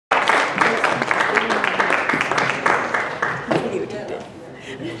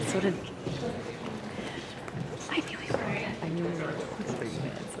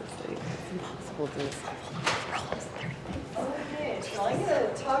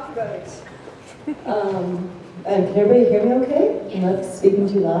talk about. And can everybody hear me okay? I'm not speaking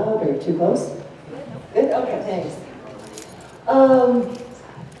too loud or too close? Good? Okay, thanks.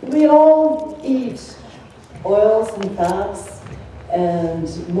 We all eat oils and fats, and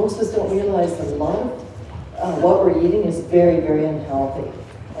most of us don't realize that a lot of what we're eating is very, very unhealthy.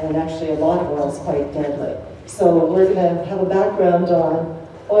 And actually a lot of oil is quite deadly. So we're going to have a background on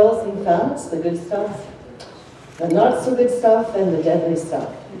oils and fats, the good stuff, the not so good stuff, and the deadly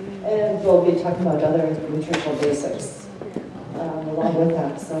stuff. And we'll be talking about other nutritional basics along with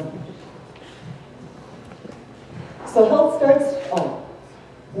that. So health starts,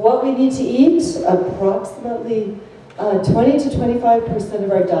 what we need to eat, approximately 20 to 25%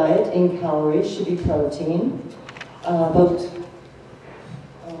 of our diet in calories should be protein, about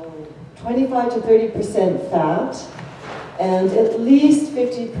 25 to 30% fat, and at least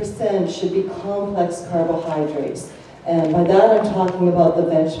 50% should be complex carbohydrates. And by that I'm talking about the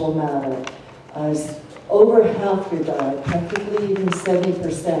vegetable matter. Over half your diet, practically even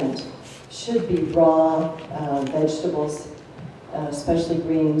 70%, should be raw vegetables, especially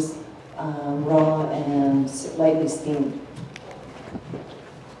greens, raw and lightly steamed.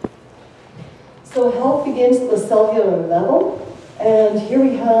 So health begins at the cellular level, and here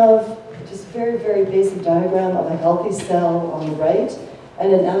we have just a very, very basic diagram of a healthy cell on the right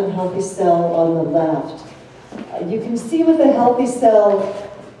and an unhealthy cell on the left. You can see with a healthy cell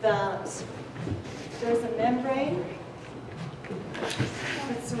that there's a membrane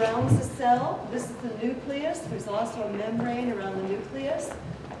that surrounds the cell. This is the nucleus. There's also a membrane around the nucleus.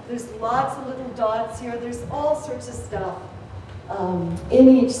 There's lots of little dots here. There's all sorts of stuff in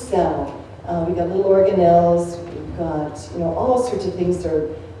each cell. We've got little organelles. We've got all sorts of things that are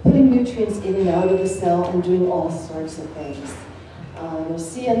putting nutrients in and out of the cell and doing all sorts of things. You'll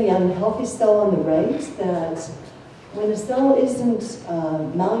see in the unhealthy cell on the right that when a cell isn't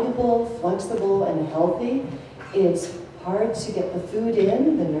malleable, flexible, and healthy, it's hard to get the food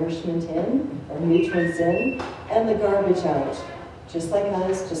in, the nourishment in, or nutrients in, and the garbage out. Just like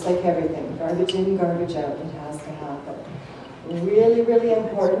us, just like everything. Garbage in, garbage out. It has to happen. Really, really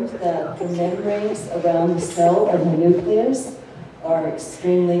important that the membranes around the cell and the nucleus are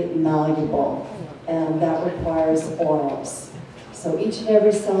extremely malleable, and that requires oils. So each and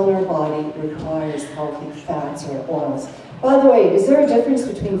every cell in our body requires healthy fats or oils. By the way, is there a difference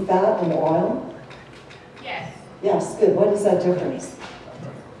between fat and oil? Yes. Yes, good. What is that difference?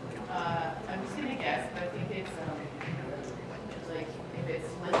 I'm just going to guess, but I think it's like if it's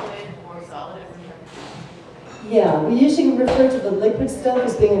liquid or solid. Yeah, we usually refer to the liquid stuff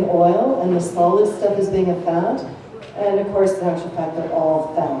as being an oil and the solid stuff as being a fat. And of course, in actual fact, they're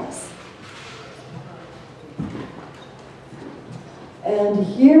all fats. And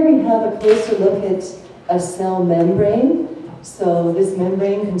here we have a closer look at a cell membrane. So this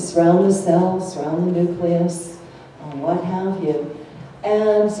membrane can surround the cell, surround the nucleus, what have you.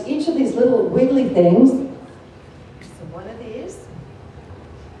 And each of these little wiggly things, so one of these,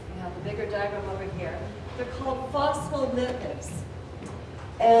 we have the bigger diagram over here, they're called phospholipids.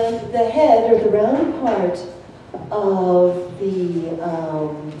 And the head, or the round part of the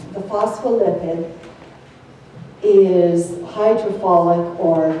phospholipid, is hydrophilic,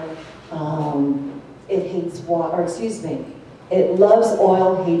 or it hates water, or excuse me, it loves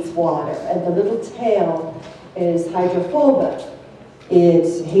oil, hates water. And the little tail is hydrophobic.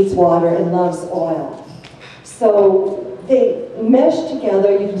 It hates water and loves oil. So they mesh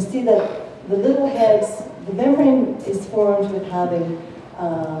together. You can see that the little heads, the membrane is formed with having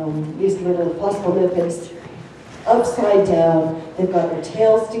these little phospholipids upside down. They've got their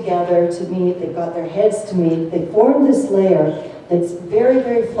tails together to meet, they've got their heads to meet. They form this layer that's very,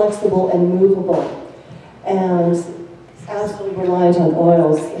 very flexible and movable, and absolutely reliant on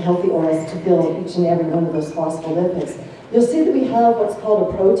oils, healthy oils, to build each and every one of those phospholipids. You'll see that we have what's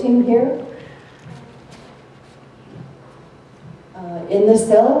called a protein here. In the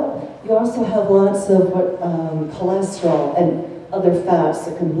cell, you also have lots of cholesterol and other fats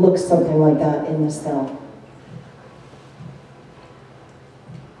that can look something like that in the cell.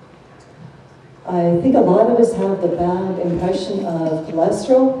 I think a lot of us have the bad impression of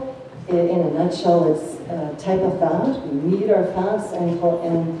cholesterol. In a nutshell, it's a type of fat. We need our fats and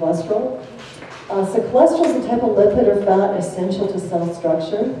cholesterol. So cholesterol is a type of lipid or fat essential to cell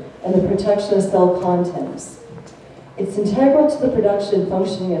structure and the protection of cell contents. It's integral to the production and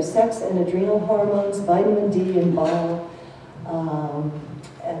functioning of sex and adrenal hormones, vitamin D and bile,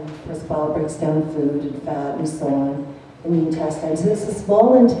 and of course bile breaks down food and fat and so on in the intestines. And it's the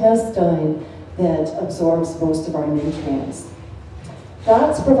small intestine that absorbs most of our nutrients.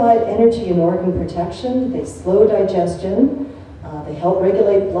 Fats provide energy and organ protection. They slow digestion. They help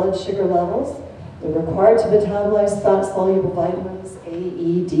regulate blood sugar levels. They're required to metabolize fat-soluble vitamins A,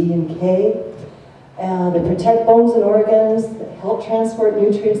 E, D, and K. They protect bones and organs, they help transport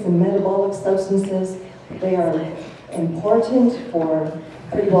nutrients and metabolic substances. They are important for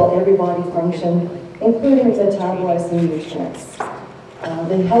pretty well every body function, including metabolizing nutrients.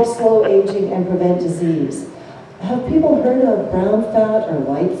 They help slow aging and prevent disease. Have people heard of brown fat or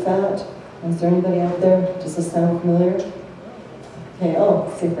white fat? Is there anybody out there? Does this sound familiar? Okay, oh,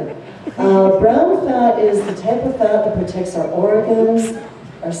 super. Brown fat is the type of fat that protects our organs,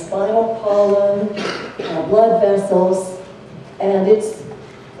 our spinal column, our blood vessels, and it's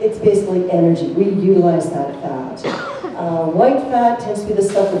basically energy. We utilize that fat. White fat tends to be the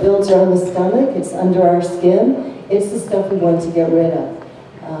stuff that builds around the stomach. It's under our skin. It's the stuff we want to get rid of.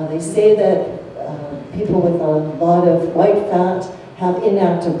 They say that people with a lot of white fat have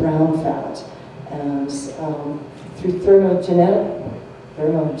inactive brown fat. And through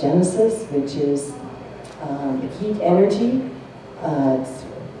thermogenesis, which is heat energy, I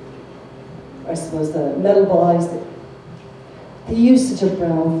suppose the usage of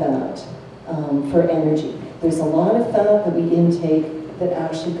brown fat for energy. There's a lot of fat that we intake that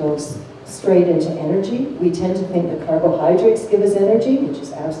actually goes straight into energy. We tend to think that carbohydrates give us energy, which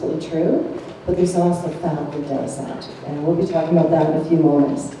is absolutely true, but there's also fat that does that. And we'll be talking about that in a few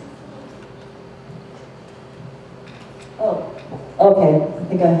moments. Oh, okay, I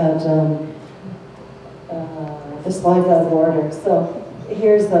think I had the slides out of order. So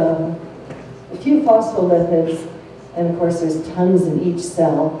here's a few phospholipids, and of course there's tons in each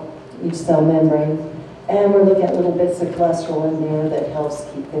cell membrane. And we're looking at little bits of cholesterol in there that helps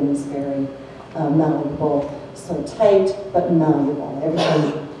keep things very malleable. So tight, but malleable.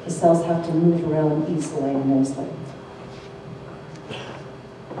 Everything, the cells have to move around easily and nicely.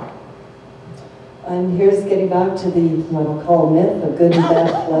 And here's getting back to the, what I'll call a myth of good and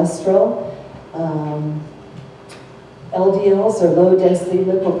bad cholesterol. LDLs, or low-density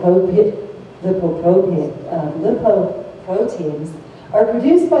lipoproteins, are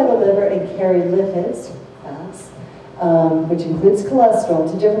produced by the liver and carry lipids, fats, which includes cholesterol,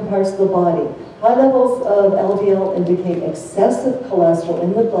 to different parts of the body. High levels of LDL indicate excessive cholesterol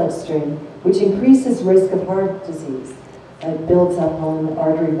in the bloodstream, which increases risk of heart disease. It builds up on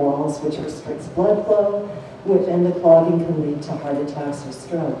artery walls, which restricts blood flow, and the clogging can lead to heart attacks or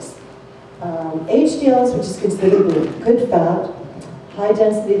strokes. HDLs, which is considered good fat,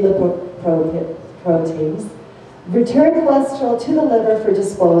 high-density lipoproteins, return cholesterol to the liver for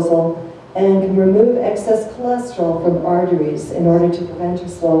disposal and can remove excess cholesterol from arteries in order to prevent or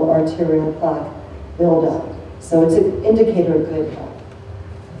slow arterial plaque buildup. So it's an indicator of good health.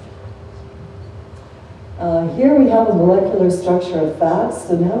 Here we have a molecular structure of fats.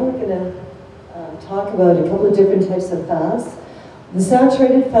 So now we're going to talk about a couple of different types of fats. The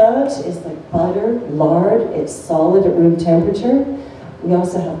saturated fat is like butter, lard. It's solid at room temperature. We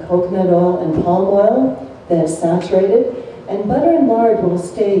also have coconut oil and palm oil that's saturated. And butter and lard will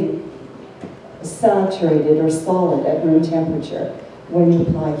stay saturated or solid at room temperature. When you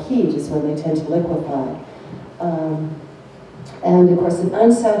apply heat is when they tend to liquefy. And of course, an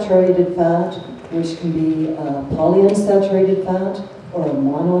unsaturated fat, which can be polyunsaturated fat or a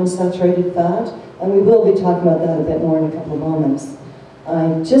monounsaturated fat. And we will be talking about that a bit more in a couple of moments.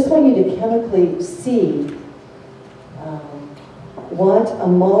 I just want you to chemically see what a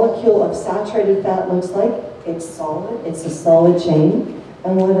molecule of saturated fat looks like. It's solid, it's a solid chain.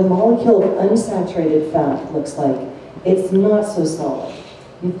 And what a molecule of unsaturated fat looks like. It's not so solid.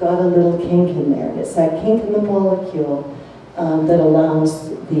 You've got a little kink in there. It's that kink in the molecule that allows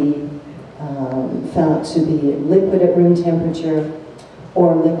the fat to be liquid at room temperature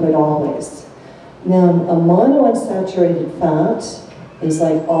or liquid always. Now, a monounsaturated fat is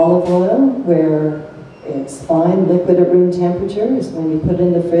like olive oil, where it's fine, liquid at room temperature. Is when you put it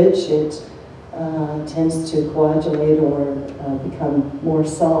in the fridge, it tends to coagulate or become more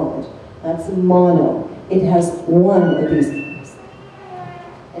solid. That's a mono. It has one of these things.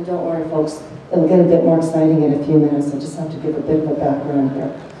 And don't worry, folks, it'll get a bit more exciting in a few minutes. I just have to give a bit of a background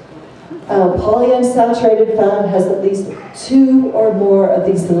here. Polyunsaturated fat has at least two or more of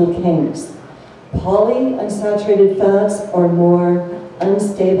these little kinks. Polyunsaturated fats are more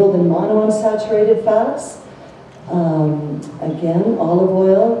unstable than monounsaturated fats. Again, olive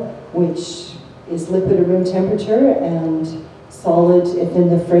oil, which is liquid at room temperature and solid if in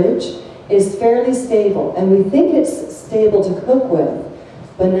the fridge, is fairly stable. And we think it's stable to cook with,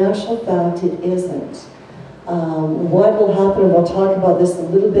 but in actual fact it isn't. What will happen, and we'll talk about this a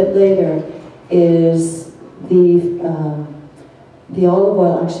little bit later, is the olive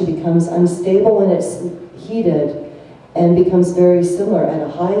oil actually becomes unstable when it's heated, and becomes very similar at a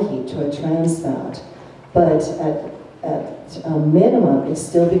high heat to a trans fat. But at minimum, it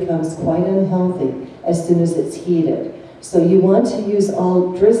still becomes quite unhealthy as soon as it's heated. So you want to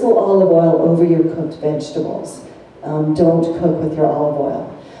drizzle olive oil over your cooked vegetables. Don't cook with your olive oil.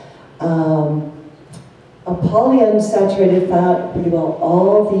 A polyunsaturated fat, pretty well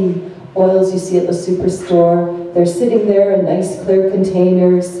all the oils you see at the superstore, they're sitting there in nice clear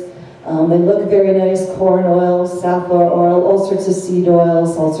containers. They look very nice: corn oil, safflower oil, all sorts of seed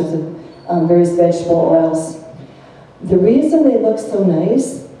oils, all sorts of various vegetable oils. The reason they look so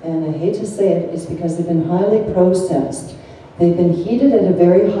nice, and I hate to say it, is because they've been highly processed. They've been heated at a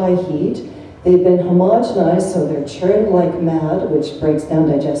very high heat. They've been homogenized, so they're churned like mad, which breaks down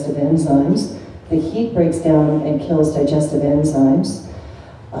digestive enzymes. The heat breaks down and kills digestive enzymes.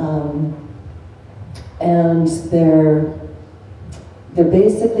 And they're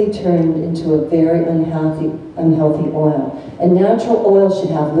basically turned into a very unhealthy oil. And natural oil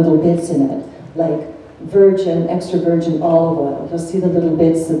should have little bits in it, like virgin, extra virgin olive oil. You'll see the little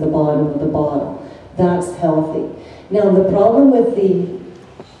bits at the bottom of the bottle. That's healthy. Now, the problem with the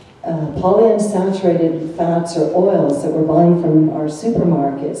polyunsaturated fats or oils that we're buying from our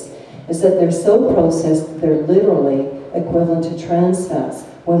supermarkets is that they're so processed, they're literally equivalent to trans fats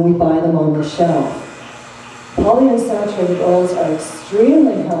when we buy them on the shelf. Polyunsaturated oils are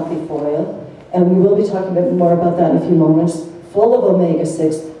extremely healthy for you, and we will be talking a bit more about that in a few moments. Full of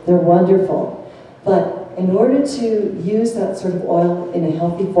omega-6, they're wonderful. But in order to use that sort of oil in a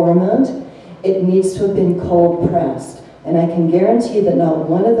healthy format, it needs to have been cold pressed. And I can guarantee that not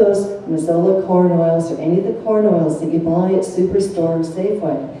one of those Mazola corn oils or any of the corn oils that you buy at Superstore or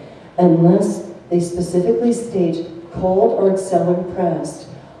Safeway, unless they specifically state cold or cellar pressed,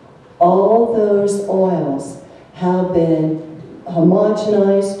 all those oils have been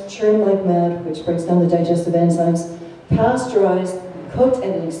homogenized, churned like mad, which breaks down the digestive enzymes, pasteurized, cooked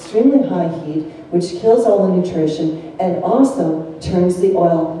at an extremely high heat, which kills all the nutrition, and also turns the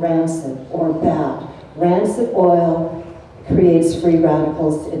oil rancid or bad. Rancid oil creates free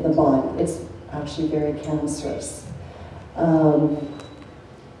radicals in the body. It's actually very cancerous.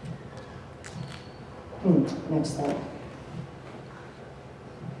 Next slide.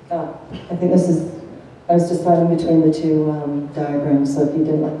 I think this is, I was deciding between the two diagrams, so if you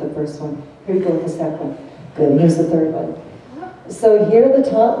didn't like the first one, here you go with the second one. Good, here's the third one. So here at the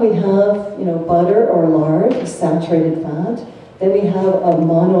top we have, butter or lard, saturated fat. Then we have a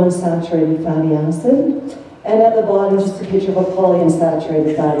monounsaturated fatty acid. And at the bottom, just a picture of a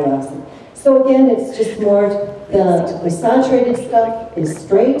polyunsaturated fatty acid. So again, it's just more, the saturated stuff is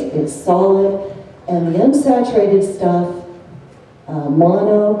straight, it's solid, and the unsaturated stuff,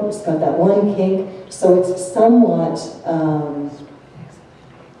 mono, it's got that one kink, so it's somewhat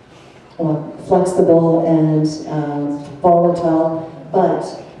flexible and volatile, but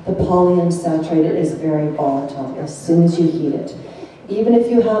the polyunsaturated is very volatile as soon as you heat it. Even if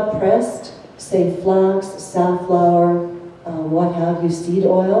you have pressed, say flax, safflower, what have you, seed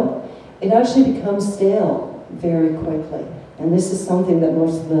oil, it actually becomes stale very quickly. And this is something that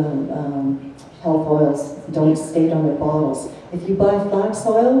most of the health oils don't state on their bottles. If you buy flax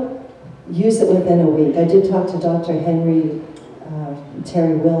oil, use it within a week. I did talk to Dr.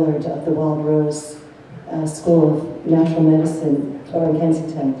 Terry Willard of the Wild Rose School of Natural Medicine over in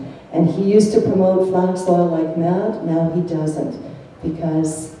Kensington, and he used to promote flax oil like mad. Now he doesn't,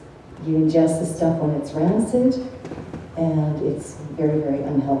 because you ingest the stuff when it's rancid, and it's very, very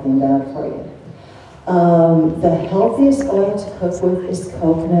unhealthy and bad for you. The healthiest oil to cook with is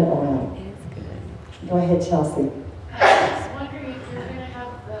coconut oil. Go ahead, Chelsea. I was wondering if you're going to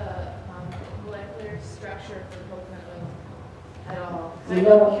have the molecular structure for coconut oil at all.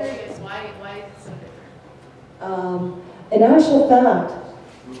 I'm curious, why is it so different? In actual fact,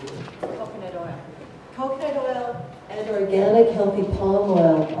 coconut oil and organic healthy palm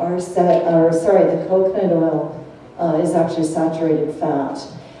oil the coconut oil is actually saturated fat,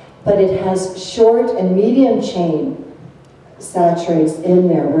 but it has short and medium chain saturates in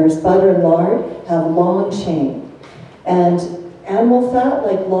there, whereas butter and lard have long chain. And animal fat,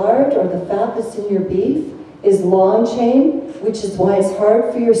 like lard or the fat that's in your beef, is long chain, which is why it's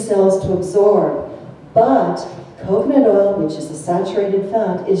hard for your cells to absorb. But coconut oil, which is a saturated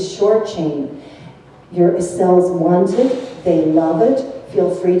fat, is short chain. Your cells want it, they love it,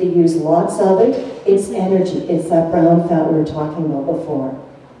 feel free to use lots of it. It's energy, it's that brown fat we were talking about before.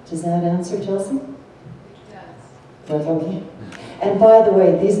 Does that answer, Chelsea? That's okay. And by the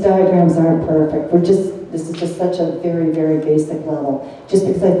way, these diagrams aren't perfect. This is just such a very, very basic level. Just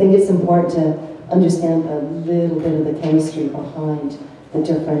because I think it's important to understand a little bit of the chemistry behind the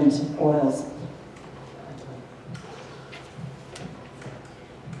different oils.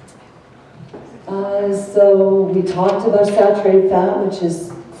 So we talked about saturated fat, which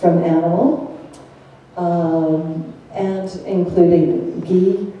is from animal, and including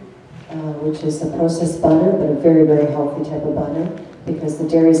ghee, which is a processed butter, but a very, very healthy type of butter, because the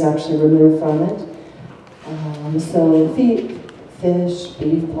dairy is actually removed from it. So fish,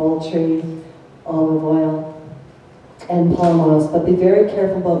 beef, poultry, olive oil, and palm oils. But be very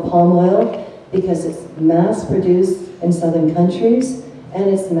careful about palm oil, because it's mass-produced in southern countries, and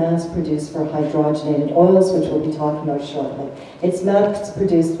it's mass-produced for hydrogenated oils, which we'll be talking about shortly. It's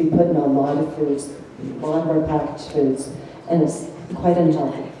mass-produced to be put in a lot of foods, a lot of our packaged foods, and it's quite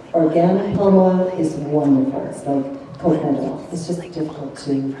unhealthy. Organic palm oil is wonderful. It's like coconut oil. It's just difficult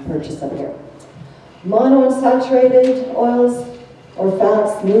to purchase up here. Monounsaturated oils or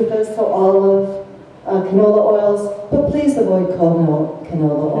fats, MUFAs, so olive, canola oils, but please avoid canola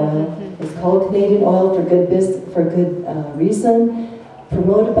oil. It's called Canadian oil for good reason.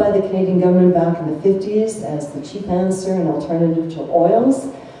 Promoted by the Canadian government back in the 50s as the cheap answer and alternative to oils.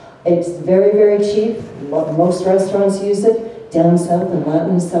 It's very, very cheap. Most restaurants use it. Down south in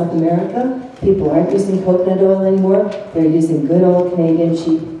Latin and South America, people aren't using coconut oil anymore. They're using good old Canadian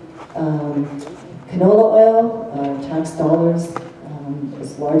cheap canola oil. Tax dollars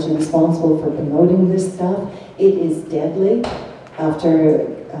is largely responsible for promoting this stuff. It is deadly. After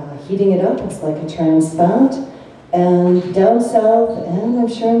heating it up, it's like a trans fat. And down south, and I'm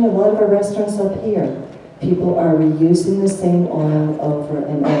sure in a lot of our restaurants up here, people are reusing the same oil over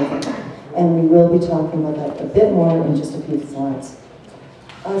and over. And we will be talking about that a bit more in just a few slides.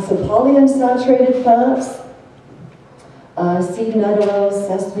 So polyunsaturated fats, seed nut oils,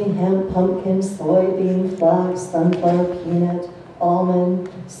 sesame, hemp, pumpkin, soybean, flax, sunflower, peanut, almond,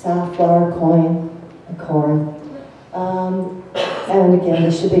 safflower, corn. And again,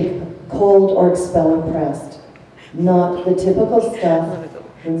 they should be cold or expeller pressed. Not the typical stuff.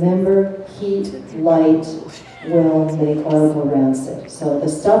 Remember, heat, light will make oil go rancid. So the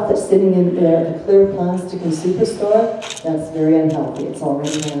stuff that's sitting in there, the clear plastic in Superstore, that's very unhealthy. It's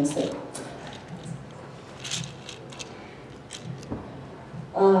already rancid.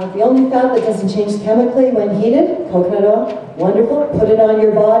 The only fat that doesn't change chemically when heated, coconut oil, wonderful. Put it on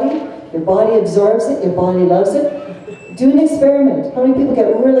your body absorbs it, your body loves it. Do an experiment. How many people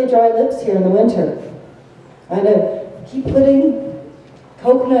get really dry lips here in the winter? I know. Keep putting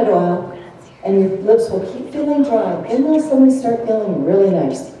coconut oil and your lips will keep feeling dry. Then they'll suddenly start feeling really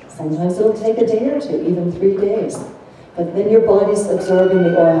nice. Sometimes it'll take a day or two, even 3 days. But then your body's absorbing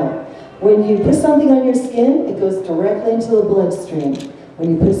the oil. When you put something on your skin, it goes directly into the bloodstream.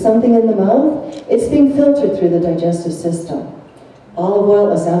 When you put something in the mouth, it's being filtered through the digestive system. Olive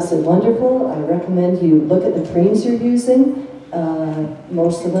oil is absolutely wonderful. I recommend you look at the creams you're using.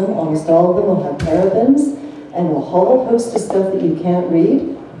 Most of them, almost all of them, will have parabens and a whole host of stuff that you can't read,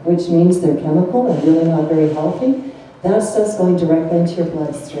 which means they're chemical and really not very healthy. That stuff's going directly into your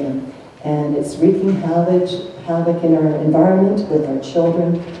bloodstream. And it's wreaking havoc in our environment, with our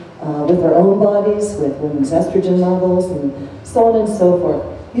children, with our own bodies, with women's estrogen levels, and so on and so forth.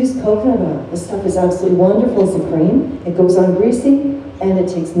 Use coconut oil. This stuff is absolutely wonderful as a cream. It goes on greasy, and it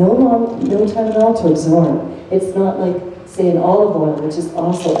takes no time at all to absorb. It's not like, say, an olive oil, which is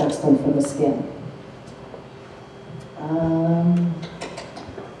also excellent for the skin.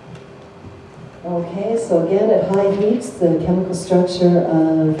 Okay, so again, at high heats, the chemical structure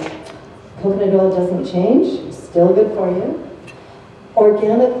of coconut oil doesn't change. It's still good for you.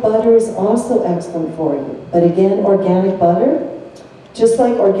 Organic butter is also excellent for you. But again, organic butter, just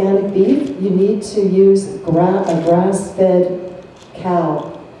like organic beef, you need to use a grass-fed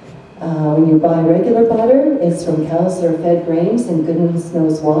cow. When you buy regular butter, it's from cows that are fed grains and goodness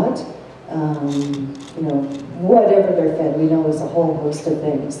knows what. You know, whatever they're fed, we know there's a whole host of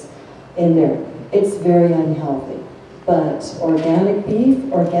things in there. It's very unhealthy. But organic beef,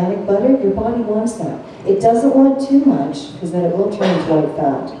 organic butter, your body wants that. It doesn't want too much, because then it will turn into white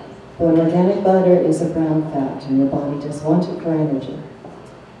fat. But organic butter is a brown fat, and your body does want it for energy.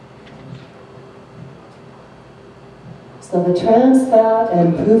 So the trans fat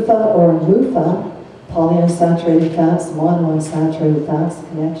and PUFA or MUFA, polyunsaturated fats, monounsaturated fats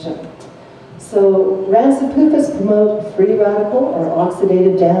connection. So rancid PUFAs promote free radical or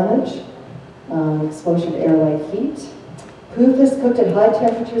oxidative damage, exposure to air-like heat. PUFAs cooked at high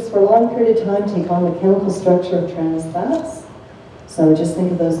temperatures for a long period of time take on the chemical structure of trans fats. So just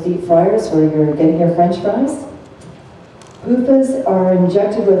think of those deep fryers where you're getting your French fries. PUFAs are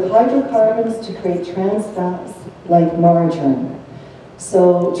injected with hydrocarbons to create trans fats like margarine.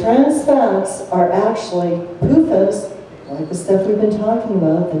 So trans fats are actually PUFAs, like the stuff we've been talking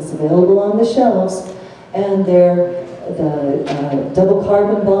about that's available on the shelves, and they're the double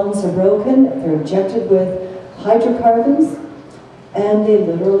carbon bonds plants are broken, they're injected with hydrocarbons, and they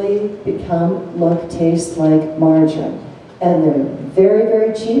literally taste like margarine. And they're very,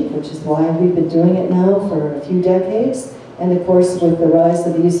 very cheap, which is why we've been doing it now for a few decades. And of course, with the rise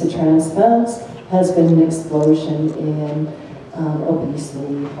of the use of trans fats, has been an explosion in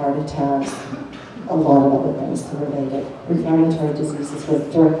obesity, heart attacks, a lot of other things that are related. Inflammatory diseases were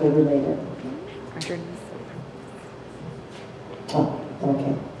directly related. Oh,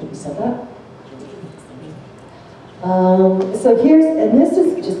 okay, we said that. So this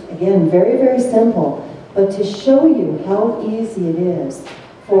is just, again, very, very simple, but to show you how easy it is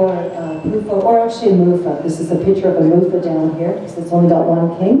for PUFA, or actually a MUFA. This is a picture of a MUFA down here, because it's only got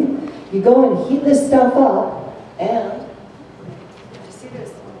one kink. You go and heat this stuff up, and you see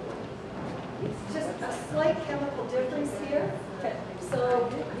this? It's just a slight chemical difference here. So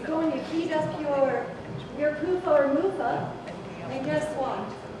you go and you heat up your PUFA or MUFA, and guess what?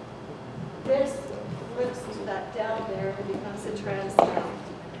 This flips that down there and becomes a trans fat.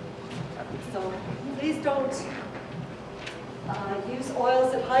 So please don't use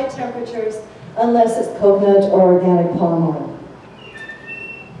oils at high temperatures unless it's coconut or organic palm oil.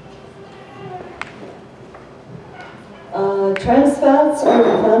 Trans fats are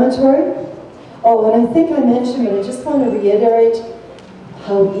inflammatory. Oh, and I think I mentioned, but I just want to reiterate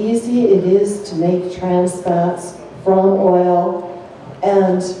how easy it is to make trans fats from oil,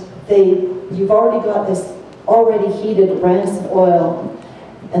 and you've already got this already heated rancid oil,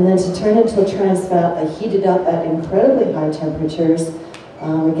 and then to turn it into a trans fat, they heat it up at incredibly high temperatures.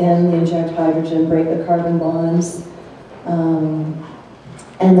 Again, they inject hydrogen, break the carbon bonds,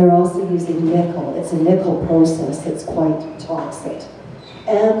 and they're also using nickel. It's a nickel process that's quite toxic.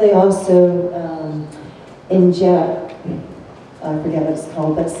 And they also inject, I forget what it's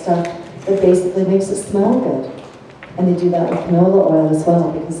called, but stuff that basically makes it smell good. And they do that with canola oil as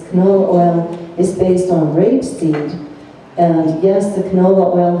well, because canola oil is based on rapeseed. And yes, the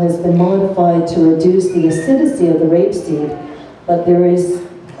canola oil has been modified to reduce the acidity of the rapeseed, but there is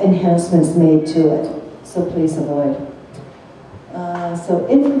enhancements made to it, so please avoid. So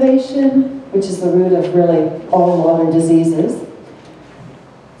inflammation, which is the root of really all modern diseases.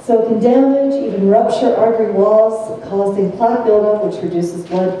 So it can damage, even rupture artery walls, causing plaque buildup, which reduces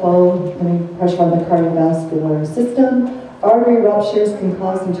blood flow, putting pressure on the cardiovascular system. Artery ruptures can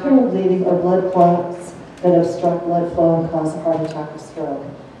cause internal bleeding or blood clots that obstruct blood flow and cause a heart attack or stroke.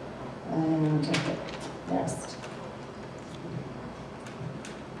 And next.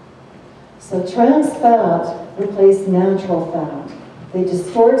 So trans fat replace natural fat. They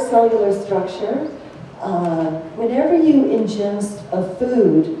distort cellular structure. Whenever you ingest a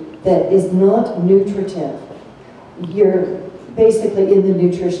food that is not nutritive, you're basically in the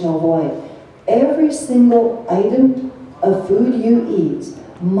nutritional void. Every single item of food you eat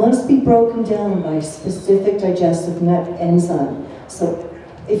must be broken down by specific digestive enzyme. So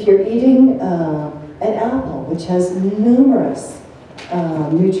if you're eating an apple, which has numerous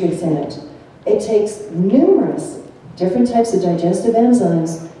nutrients in it, it takes numerous different types of digestive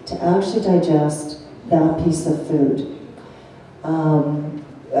enzymes to actually digest that piece of food.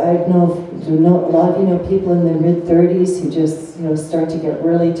 I know a lot of you know people in their mid-30s who just start to get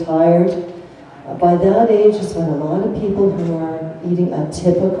really tired. By that age is when a lot of people who are eating a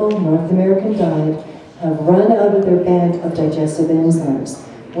typical North American diet have run out of their bank of digestive enzymes.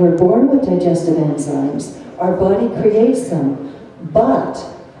 We're born with digestive enzymes. Our body creates them, but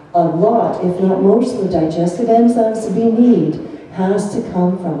a lot, if not most of the digestive enzymes we need has to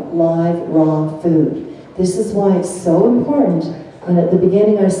come from live, raw food. This is why it's so important, and at the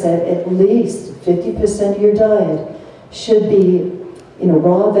beginning I said at least 50% of your diet should be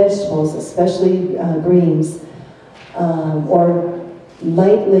raw vegetables, especially greens, or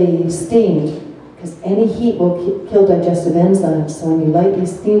lightly steamed, because any heat will kill digestive enzymes. So when you lightly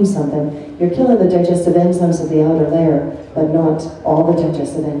steam something, you're killing the digestive enzymes of the outer layer, but not all the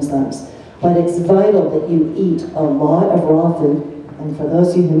digestive enzymes. But it's vital that you eat a lot of raw food, and for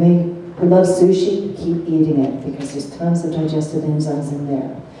those of you who love sushi, keep eating it, because there's tons of digestive enzymes in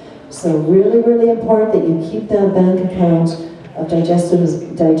there. So really, really important that you keep that bank account of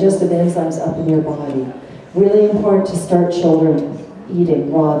digestive enzymes up in your body. Really important to start children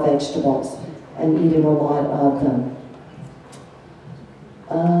eating raw vegetables and eating a lot of them.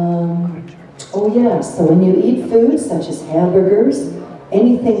 Oh yeah, so when you eat foods such as hamburgers,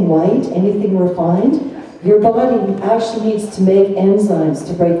 anything white, anything refined, your body actually needs to make enzymes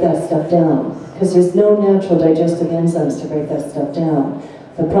to break that stuff down, because there's no natural digestive enzymes to break that stuff down.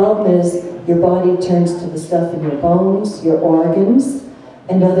 The problem is your body turns to the stuff in your bones, your organs,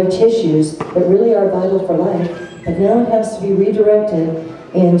 and other tissues that really are vital for life, but now it has to be redirected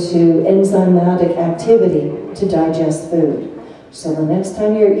into enzymatic activity to digest food. So the next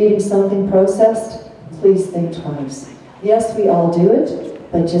time you're eating something processed, please think twice. Yes, we all do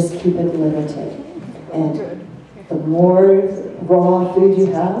it, but just keep it limited. And the more raw food you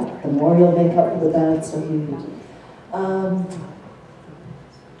have, the more you'll make up for the bad stuff you eat.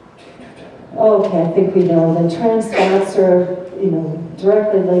 Okay, I think we know that trans fats are,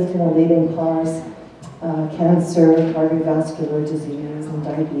 directly linked in a leading cause. Cancer, cardiovascular disease, and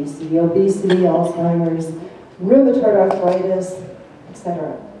diabetes, obesity, Alzheimer's, rheumatoid arthritis,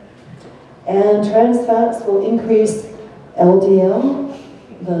 etc. And trans fats will increase LDL,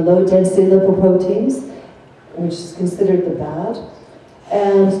 the low-density lipoproteins, which is considered the bad,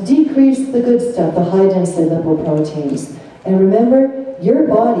 and decrease the good stuff, the high-density lipoproteins. And remember, your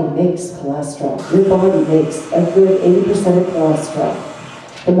body makes cholesterol. Your body makes a good 80% of cholesterol.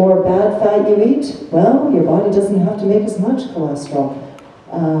 The more bad fat you eat, well, your body doesn't have to make as much cholesterol.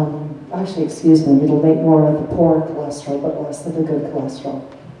 Actually, excuse me, it'll make more of the poor cholesterol, but less of the good cholesterol.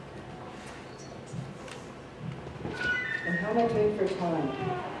 And how am I doing for time?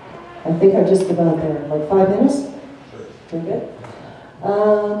 I think I'm just about there. Like 5 minutes? Very good.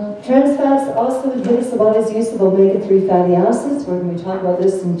 Trans fats also inhibits the body's use of omega-3 fatty acids. We're going to talk about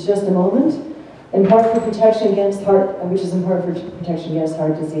this in just a moment. In part for protection against which is in part for protection against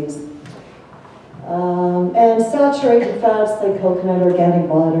heart disease. And saturated fats like coconut, organic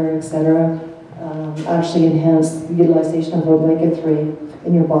butter, etc. Actually enhance the utilization of omega-3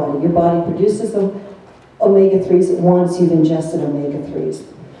 in your body. Your body produces them omega-3s once you've ingested omega-3s.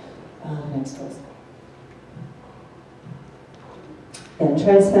 Next please. And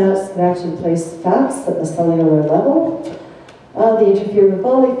trans fats can actually replace fats at the cellular level. They interfere with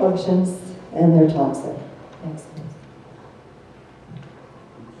body functions, and they're toxic. Next, please.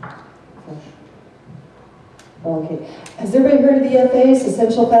 Okay. Has everybody heard of EFAs,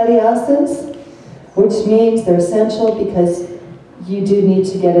 essential fatty acids? Which means they're essential because you do need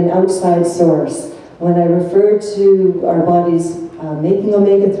to get an outside source. When I refer to our bodies making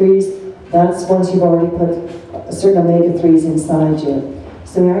omega-3s, that's once you've already put certain omega-3s inside you.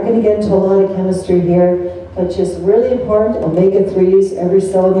 So we aren't going to get into a lot of chemistry here, but just really important, omega-3s, every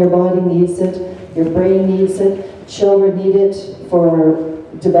cell in your body needs it, your brain needs it, children need it for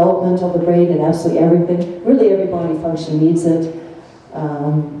development of the brain and absolutely everything. Really every body function needs it.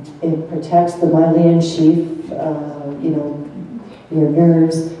 It protects the myelin sheath, your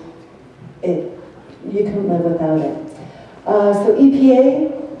nerves. You couldn't live without it. So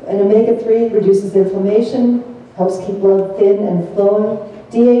EPA, an omega-3, reduces inflammation, helps keep blood thin and flowing.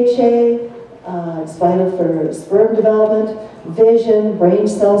 DHA, it's vital for sperm development, vision, brain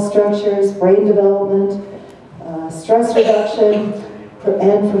cell structures, brain development, stress reduction,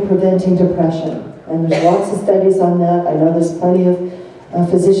 and for preventing depression. And there's lots of studies on that. I know there's plenty of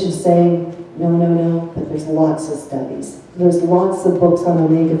physicians saying, no, but there's lots of studies. There's lots of books on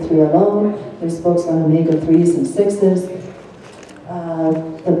omega-3 alone. There's books on omega-3s and 6s.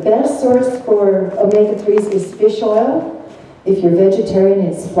 The best source for omega-3s is fish oil. If you're vegetarian,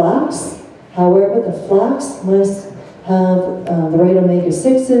 it's flax. However, the flax must have the right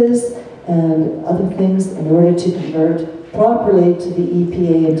omega-6s and other things in order to convert properly to the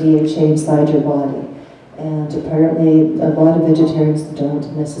EPA and DHA inside your body. And apparently, a lot of vegetarians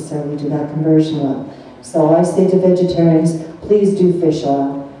don't necessarily do that conversion well. So I say to vegetarians, please do fish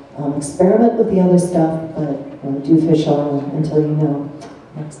oil. Experiment with the other stuff, but do fish oil until you know.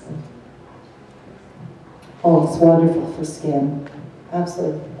 Next thing. Oh, it's wonderful for skin.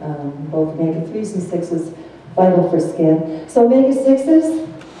 Absolutely. Both omega-3s and 6s, vital for skin. So omega-6s,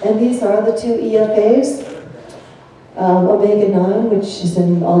 and these are the two EFAs. Omega-9, which is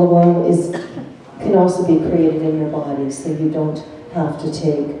in olive oil, can also be created in your body, so you don't have to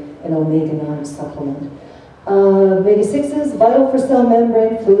take an omega-9 supplement. Omega-6s, vital for cell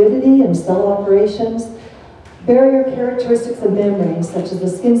membrane fluidity and cell operations. Barrier characteristics of membranes, such as the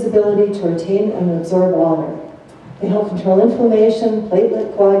skin's ability to retain and absorb water. They help control inflammation,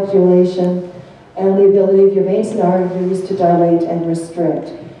 platelet coagulation, and the ability of your veins and arteries to dilate and restrict.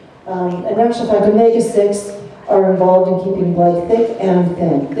 In actual fact, omega-6 are involved in keeping blood thick and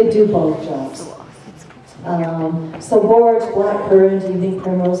thin. They do both jobs. So borage, blackcurrant, evening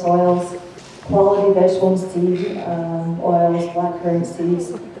primrose oils, quality vegetable seed oils, blackcurrant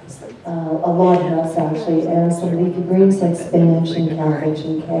seeds, a lot of nuts actually, and some leafy greens like spinach and cabbage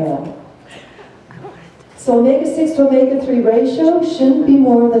and kale. So omega-6 to omega-3 ratio shouldn't be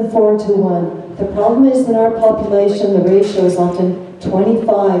more than 4:1. The problem is in our population, the ratio is often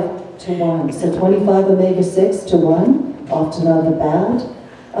 25:1. So 25 omega-6 to 1, often are the bad,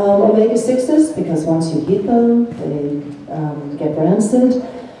 Omega-6s, because once you heat them, they get rancid.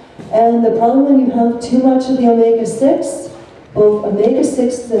 And the problem when you have too much of the omega-6, both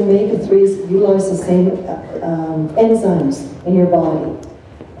omega-6s and omega-3s utilize the same enzymes in your body.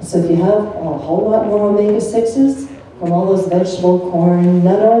 So if you have a whole lot more omega-6s from all those vegetable, corn,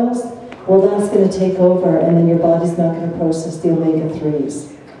 nut oils, well, that's going to take over, and then your body's not going to process the omega-3s.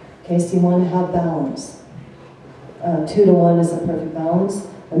 Okay, so you want to have balance. 2 to 1 is a perfect balance.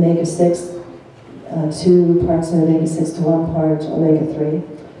 Omega-6, 2 parts of omega-6 to 1 part omega-3,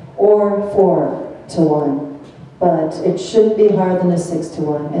 or 4 to 1. But it shouldn't be higher than a 6 to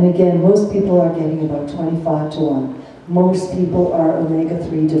 1. And again, most people are getting about 25 to 1. Most people are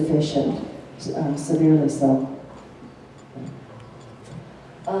omega-3 deficient, severely so.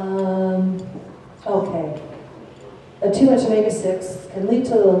 Okay. Too much omega-6 can lead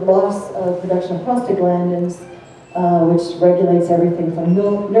to the loss of production of prostaglandins, which regulates everything from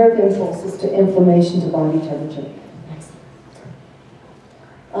nerve impulses to inflammation to body temperature.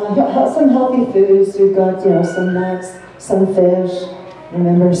 Some healthy foods. We've got, some nuts, some fish.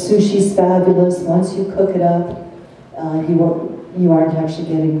 Remember, sushi's fabulous. Once you cook it up, you aren't actually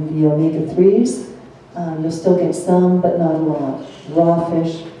getting the omega-3s. You'll still get some, but not a lot. Raw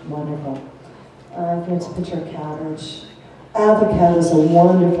fish, wonderful. Here's a picture of cabbage. Avocado is a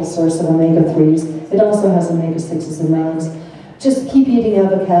wonderful source of omega-3s. It also has omega-6s and 9s. Just keep eating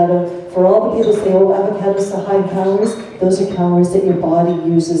avocado. For all the people who say, oh, avocados are high calories, those are calories that your body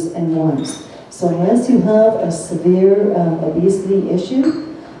uses and wants. So unless you have a severe obesity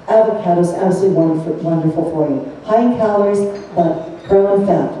issue, avocado is absolutely wonderful for you. High in calories, but brown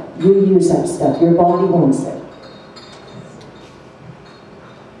fat. You use that stuff. Your body wants it.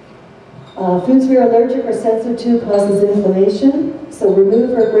 Foods we are allergic or sensitive to causes inflammation. So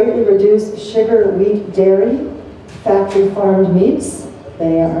remove or greatly reduce sugar, wheat, dairy, factory farmed meats.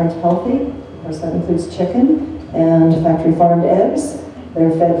 They aren't healthy. Of course, that includes chicken and factory farmed eggs.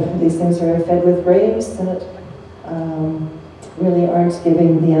 They're fed, these things are fed with grains that really aren't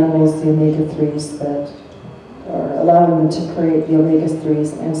giving the animals the omega-3s that are allowing them to create the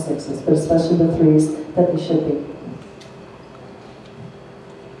omega-3s and 6s, but especially the 3s that they should be.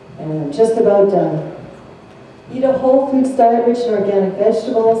 And I'm just about done. Eat a whole foods diet rich in organic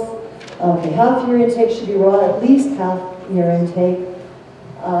vegetables. Okay, half your intake should be raw, at least half your intake.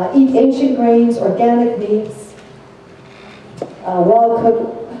 Eat ancient grains, organic meats,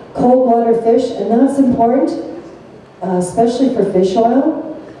 wild-cooked cold water fish, and that's important, especially for fish oil.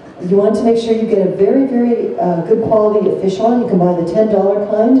 You want to make sure you get a very, very good quality of fish oil. You can buy the $10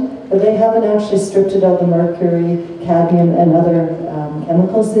 kind, but they haven't actually stripped it of the mercury, cadmium, and other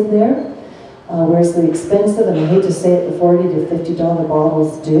chemicals in there. Whereas the expensive, and I hate to say it, the $40 to $50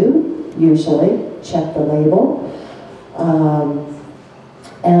 bottles do, usually. Check the label.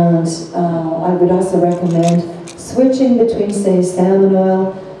 I would also recommend switching between, say, salmon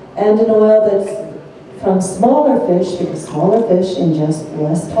oil and an oil that's from smaller fish, because smaller fish ingest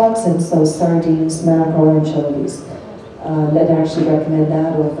less toxins, so sardines, mackerel, anchovies. I'd actually recommend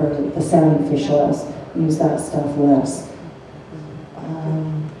that over the salmon fish oils. Use that stuff less.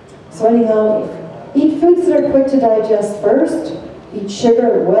 So anyhow, eat foods that are quick to digest first. Eat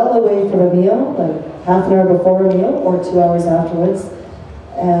sugar well away from a meal, like half an hour before a meal or 2 hours afterwards.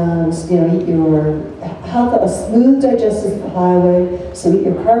 And have a smooth digestive highway, so eat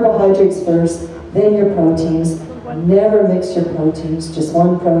your carbohydrates first, then your proteins. Never mix your proteins, just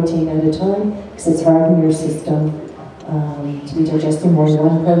one protein at a time, because it's hard in your system to be digesting more than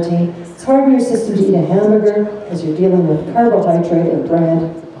one protein. It's hard in your system to eat a hamburger, because you're dealing with carbohydrate or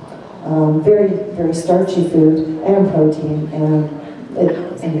bread, very, very starchy food, and protein, and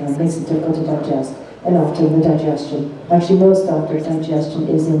it makes it difficult to digest. And often the digestion, actually most often digestion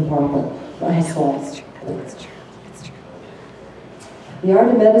is improper. That's true. The art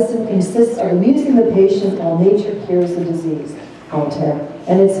of medicine consists of amusing the patient while nature cures the disease. Voltaire.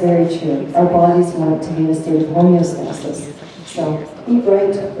 And it's very true. Our bodies want to be in a state of homeostasis. So eat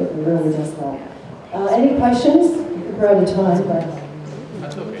right, it really does help. Any questions? We're out of time, but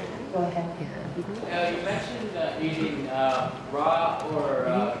that's okay. Go ahead. You mentioned eating raw or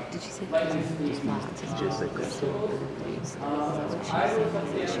lightly steamed.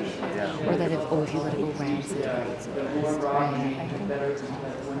 Or that if you let it go rancid, it's great.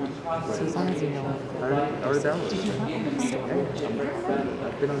 So as long as you know. I wrote it down.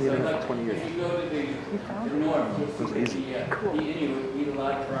 I've been on the internet for 20 years. You found it? It was easy. Cool. Eat a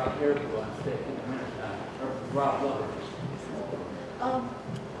lot of raw caribou on steak in the wintertime, or raw blubber.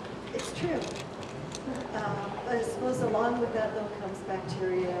 It's true. I suppose along with that though comes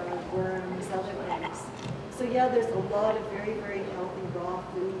bacteria, worms, other things. So yeah, there's a lot of very, very healthy raw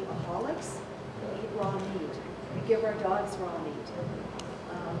food aholics who eat raw meat. We give our dogs raw meat.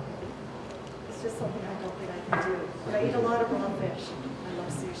 It's just something I don't think I can do. But I eat a lot of raw fish. I love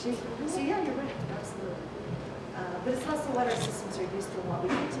sushi. So yeah, you're right, absolutely. But it's also what our systems are used to and what we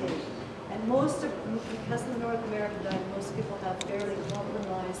can take. And because of the North American diet, most people have fairly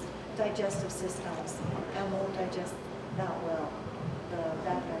compromised digestive systems and won't digest that well. The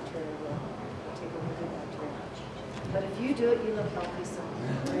bad bacteria will take over the bacteria. But if you do it, you look healthy, so.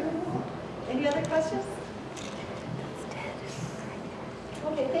 Any other questions?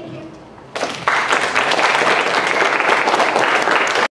 Okay, thank you.